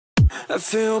I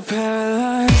feel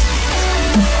paralyzed.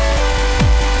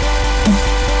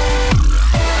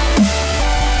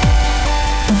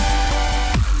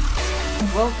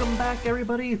 Welcome back,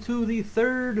 everybody, to the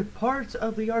third part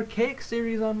of the Archaic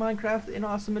series on Minecraft An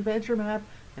Awesome Adventure Map.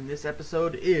 And this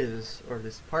episode is, or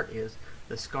this part is,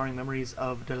 the Scarring Memories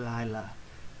of Delilah.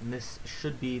 And this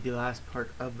should be the last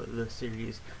part of the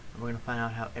series. And we're going to find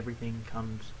out how everything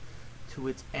comes to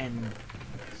its end.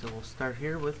 So we'll start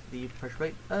here with the pressure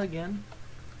plate again.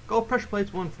 Gold pressure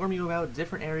plates will inform you about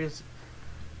different areas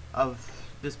of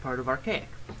this part of Archaic.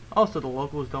 Also, the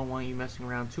locals don't want you messing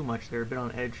around too much. They're a bit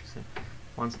on edge.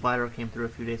 Once Liro came through a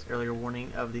few days earlier,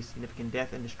 warning of the significant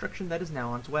death and destruction that is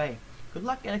now on its way. Good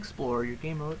luck and explore. Your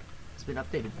game mode has been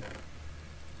updated.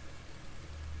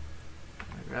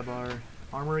 Grab our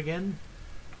armor again.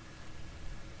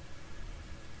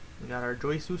 We got our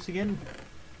joystick again.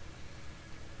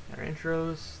 Got our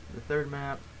intros, the third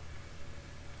map.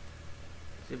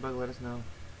 See a bug, let us know.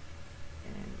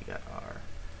 And we got our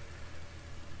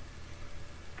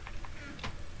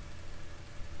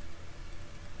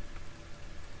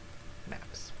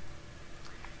maps.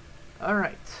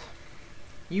 Alright.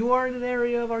 You are in an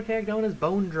area of Archaic known as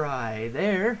Bone Dry.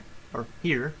 There, or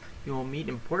here, you will meet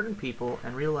important people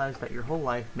and realize that your whole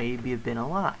life may have been a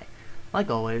lie. Like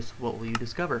always, what will you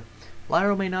discover?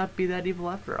 Liro may not be that evil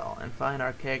after all, and find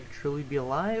Archaic truly be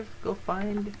alive. Go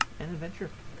find an adventure.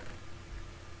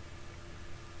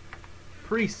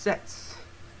 Presets.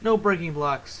 No breaking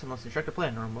blocks unless instructor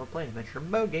plan. Normal play adventure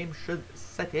mode game should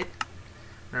set it.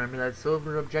 Remember that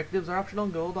silver objectives are optional,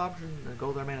 gold are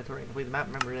mandatory. Complete the map.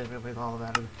 Remember with all of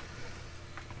that.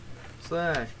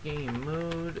 Slash game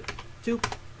mode 2.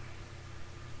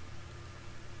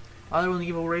 Liro and the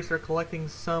evil race are collecting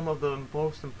some of the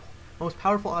most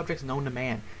powerful objects known to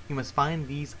man. You must find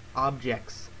these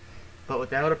objects, but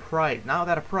without a prize. Not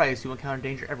without a prize, you will encounter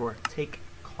danger everywhere. Take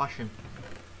caution.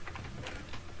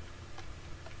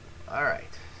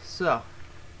 Alright, so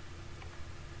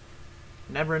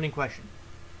never-ending question.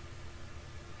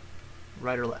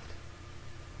 Right or left?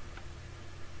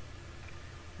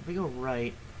 If we go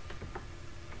right,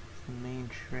 the main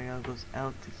trail goes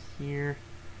out to here.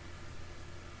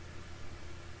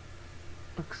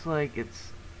 Looks like it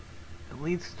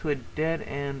leads to a dead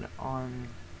end on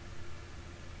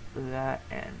that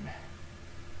end.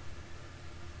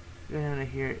 Go down to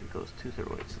here, it goes to the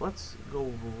right. So let's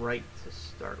go right to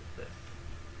start with.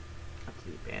 Up to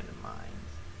the abandoned mines.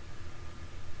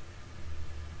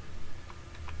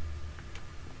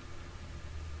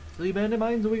 To the abandoned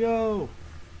mines we go!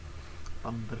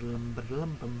 And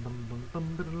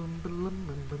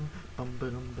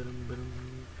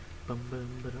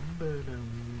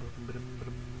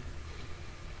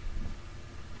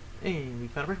we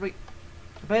found a pressure plate.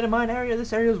 Abandoned mine area.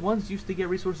 This area was once used to get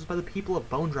resources by the people of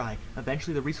Bone Dry.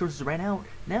 Eventually the resources ran out.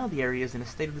 Now the area is in a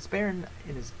state of despair and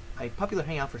it is a popular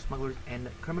hangout for smugglers and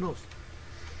criminals.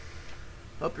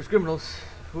 Oh, there's criminals.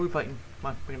 Who are we fighting?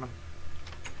 Come on, bring them on.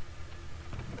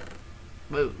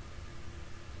 Whoa.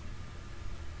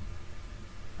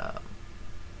 I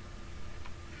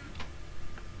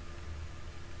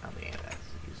don't think any of that's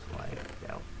useful. I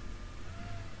doubt.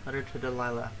 Letter to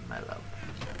Delilah, my love.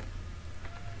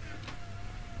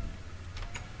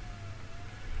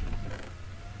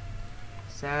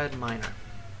 Sad miner.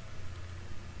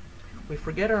 We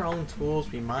forget our own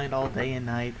tools, we mine all day and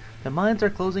night. The mines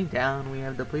are closing down, we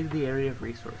have depleted the area of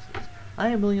resources. I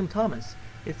am William Thomas.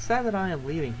 It's sad that I am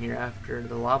leaving here after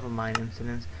the lava mine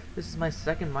incidents. This is my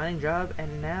second mining job,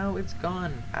 and now it's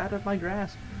gone, out of my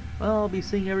grasp. Well, I will be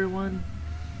seeing everyone,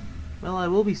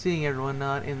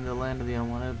 not in the land of the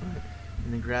unwanted, but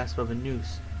in the grasp of a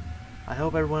noose. I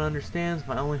hope everyone understands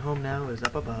my only home now is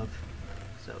up above.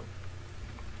 So,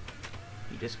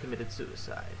 he just committed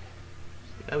suicide.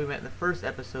 So the guy we met in the first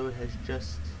episode has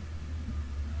just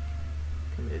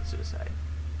committed suicide.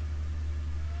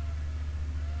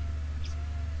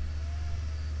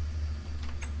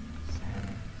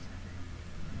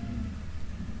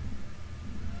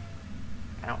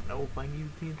 I don't know if I need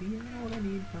TNT. I know what I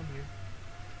need from here.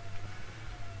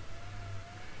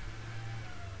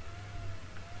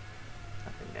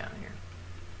 Nothing down here.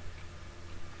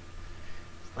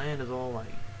 This land is all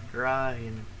like dry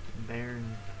and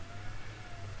barren.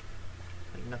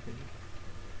 Like nothing.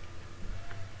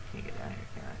 Can't get down here,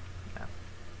 can I? No.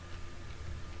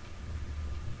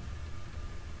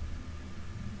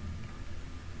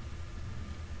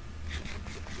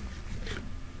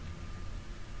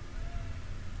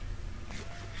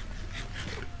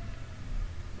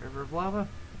 River of lava.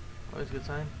 Always a good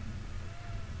sign.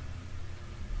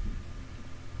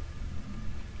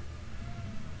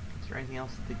 Is there anything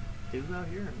else to do out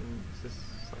here? I mean, is this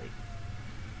like...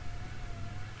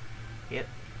 Yep.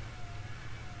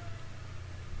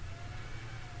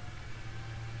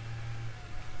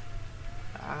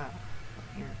 Ah, up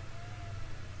here.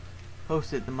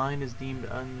 Posted, the mine is deemed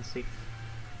unsafe.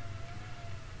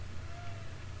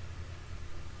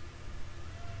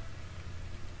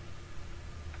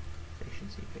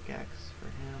 Efficiency pickaxe for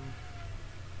him.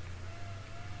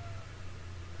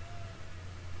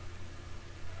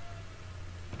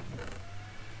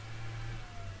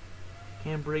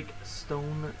 Can break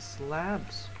stone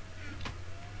slabs.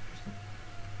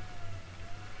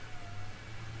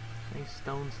 Nice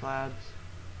stone slabs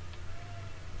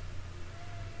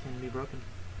can be broken.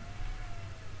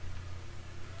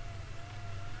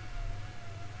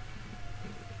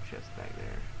 Chest back there.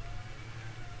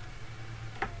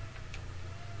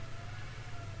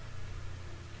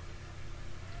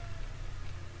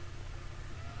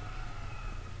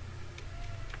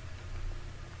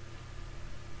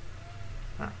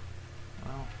 Huh.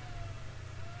 Well.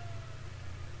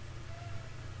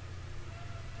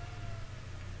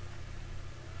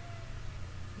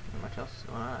 Not much else is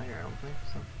going on out here, I don't think.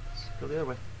 So let's go the other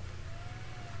way.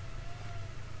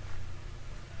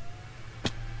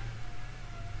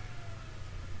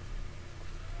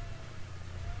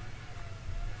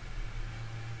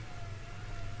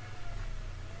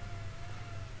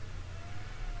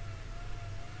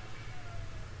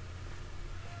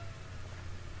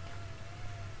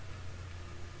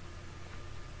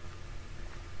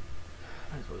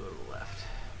 Might as well go to the left.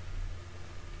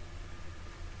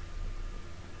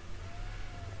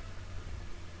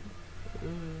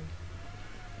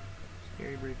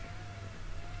 Scary bridge.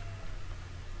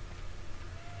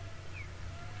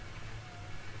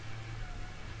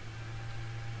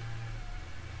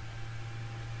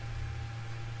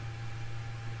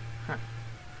 Huh.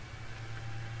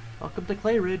 Welcome to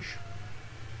Clay Ridge.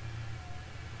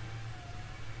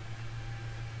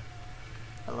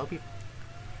 Hello, people.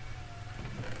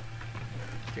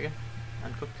 Chicken,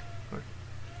 uncooked, of course.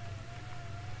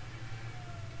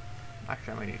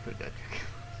 Actually, I might need to cook that chicken.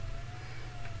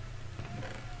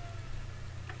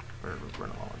 We're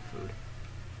running low on food.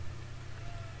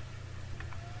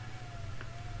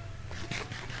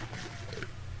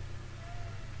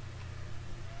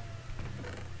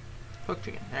 Cooked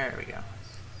chicken, there we go.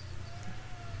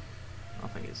 I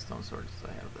don't think it's stone swords,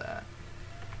 I have that.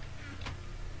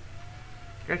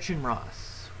 Gretchen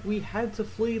Ross. We had to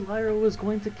flee. Liro was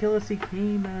going to kill us. He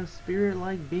came as a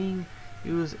spirit-like being.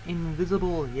 He was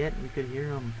invisible, yet we could hear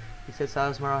him. He said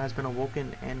Silas Morrow has been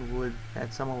awoken and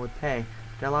that someone would pay.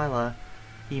 Delilah,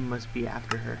 he must be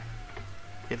after her.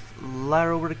 If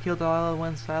Liro were to kill Delilah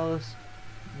when Silas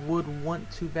would want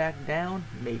to back down,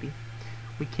 maybe.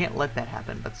 We can't let that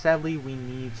happen, but sadly we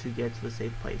need to get to the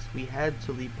safe place. We had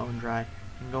to leave Bone Dry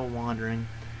and go wandering.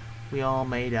 We all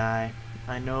may die.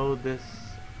 I know this.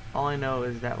 All I know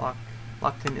is that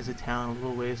Lockton is a town a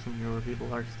little ways from here where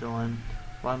people are still in.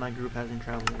 Why my group hasn't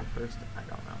traveled there first, I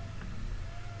don't know.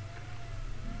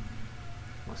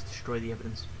 Must destroy the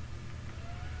evidence.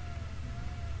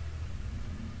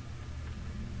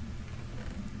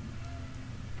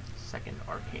 Second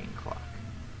arcane clock.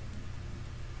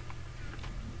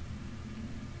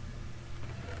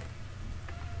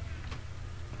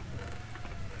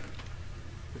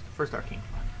 Here's the first arcane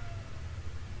clock.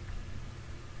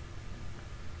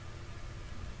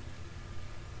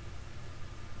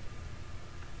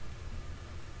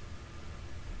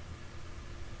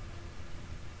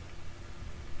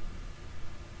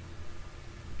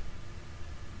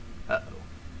 Uh-oh.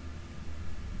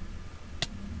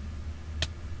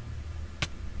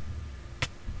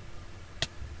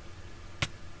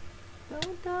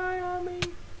 Don't die on me.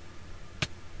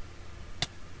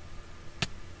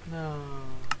 No.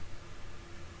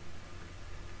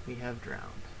 We have drowned.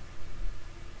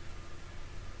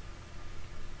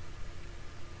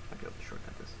 I'll be able to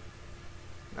shortcut this.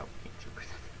 No, we can't shortcut it.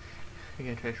 We're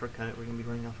gonna try to shortcut it. We're gonna be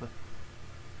running off a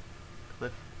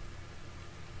cliff.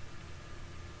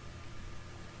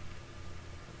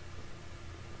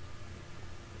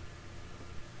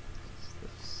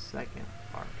 Second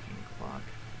arcane clock.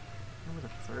 I don't know where the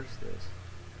first is.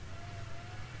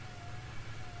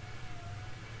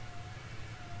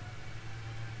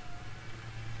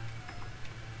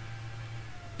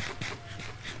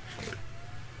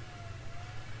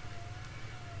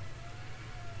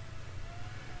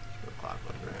 Let's go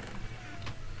clockwise, right?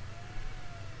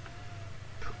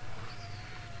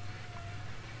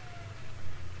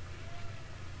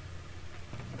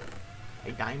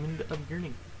 A diamond of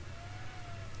yearning.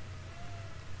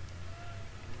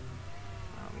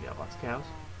 We got lots of cows.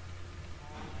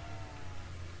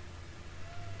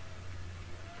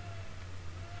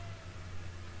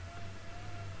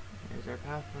 there a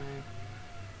pathway?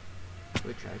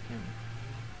 Which I can...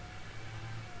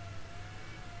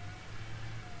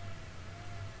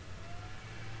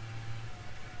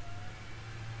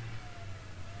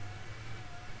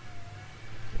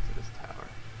 get to this tower.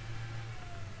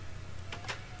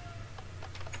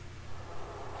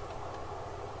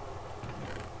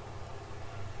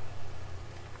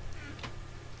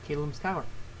 Caelum's Tower.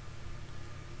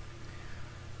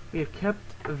 We have kept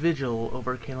a vigil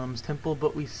over Caelum's temple,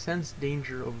 but we sense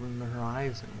danger over in the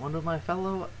horizon. One of my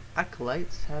fellow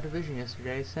acolytes had a vision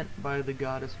yesterday, sent by the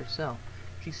goddess herself.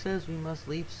 She says we must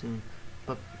leave soon,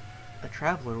 but a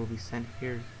traveler will be sent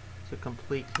here to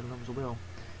complete Caelum's will.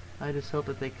 I just hope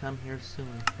that they come here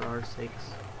soon, for our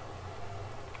sakes.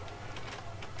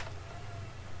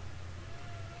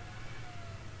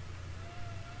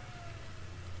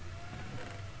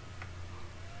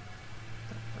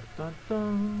 Dun,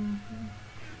 dun,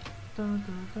 dun, dun,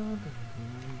 dun, dun, dun.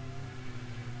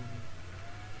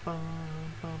 Bum,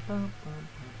 bum, bum, bum,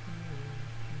 bum,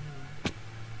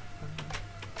 bum.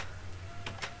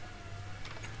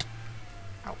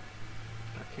 Ow.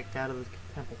 Got kicked out of the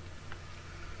temple.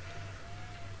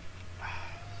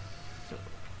 So,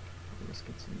 we must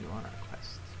continue on our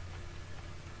quest.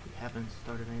 We haven't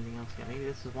started anything else yet. Maybe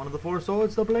this is one of the four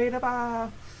swords, the blade of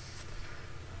Dun,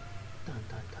 dun,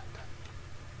 dun, dun.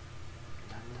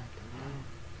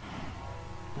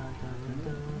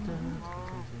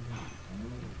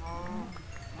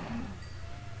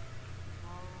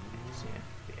 See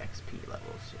the XP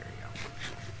levels here.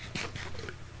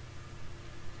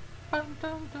 Bum,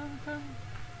 dum, dum, dum.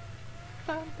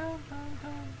 Dum, dum, dum,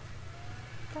 dum.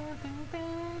 Dum, dum,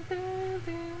 dum, dum,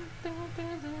 dum, dum,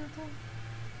 dum, dum.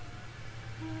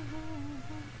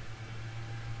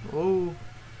 Whoa.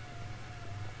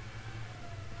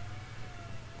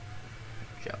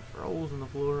 Watch out for holes in the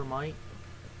floor, Mike.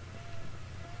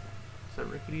 Is that a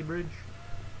rickety bridge?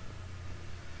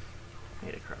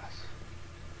 Made it across.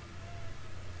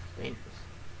 It's dangerous.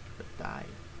 But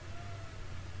died.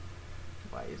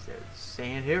 Why is there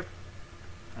sand here?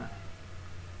 Huh.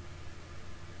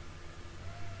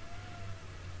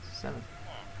 It's a cemetery.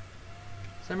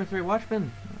 Cemetery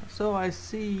watchman. So I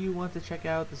see you want to check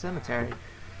out the cemetery.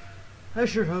 I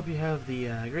sure hope you have the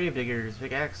gravedigger's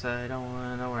pickaxe. I don't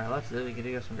want to know where I left it. We could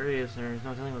dig up some graves. There's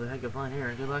no telling what the heck you'll find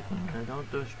here. Good luck.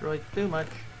 Don't destroy too much.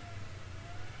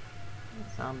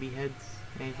 Zombie heads.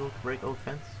 Angel. Break oak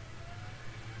fence.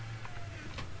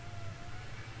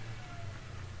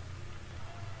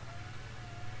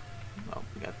 Oh,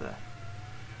 we got the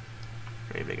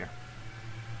gravedigger.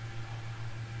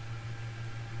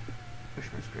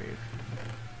 Bushman's grave.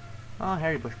 Oh,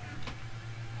 Harry Bushman.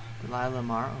 Delilah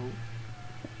Mara. Oh.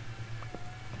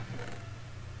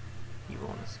 You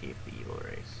won't escape the evil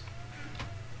race.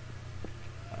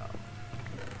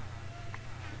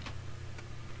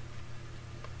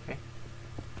 Okay.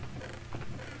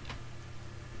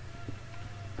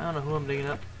 I don't know who I'm digging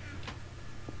up.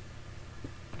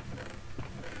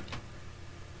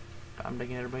 I'm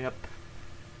digging everybody up.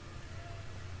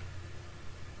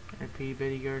 RP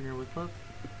Betty Gardner with love.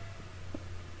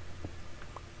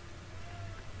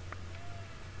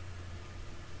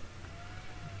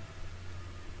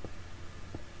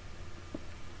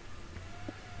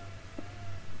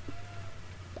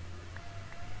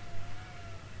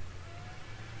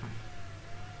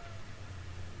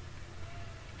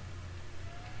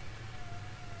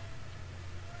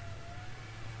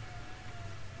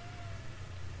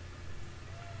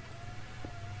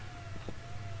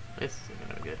 This isn't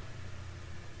gonna be good.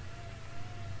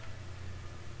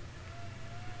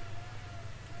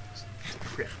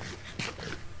 Script.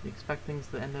 You expect things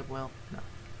to end up well? No. I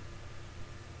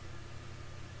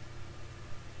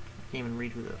can't even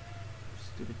read who the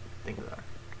stupid things are.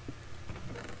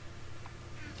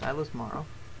 Silas Morrow.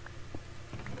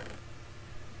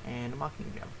 And a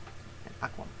Mocking Gem. And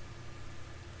Aquam.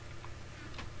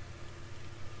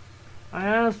 I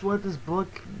asked what this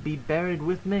book be buried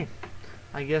with me.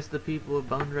 I guess the people of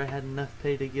Bondra had enough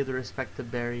pay to give the respect to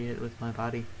bury it with my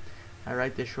body. I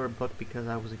write this short book because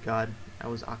I was a god. I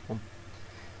was Aquam,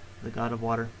 the god of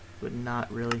water, but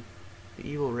not really. The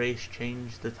evil race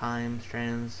changed the time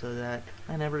strands so that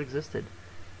I never existed.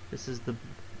 This is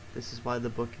why the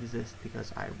book exists,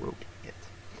 because I wrote it.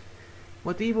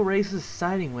 What the evil race is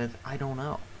siding with, I don't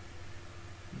know.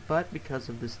 But because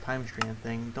of this time strand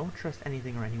thing, don't trust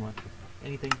anything or anyone.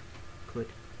 Anything could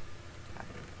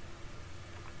happen.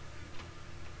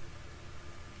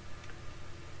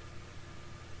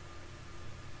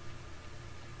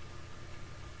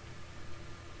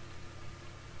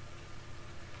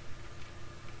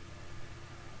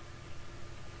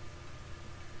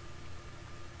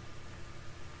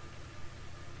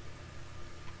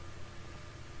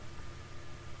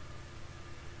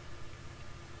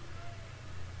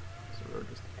 road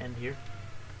just end here?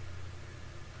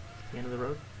 The end of the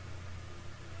road?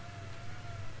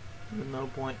 With no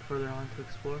point further on to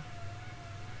explore?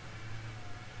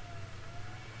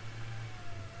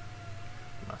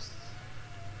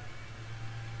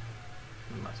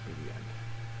 Must be the end.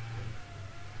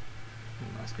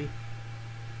 It must be.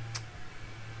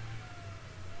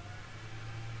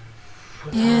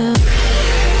 Yeah.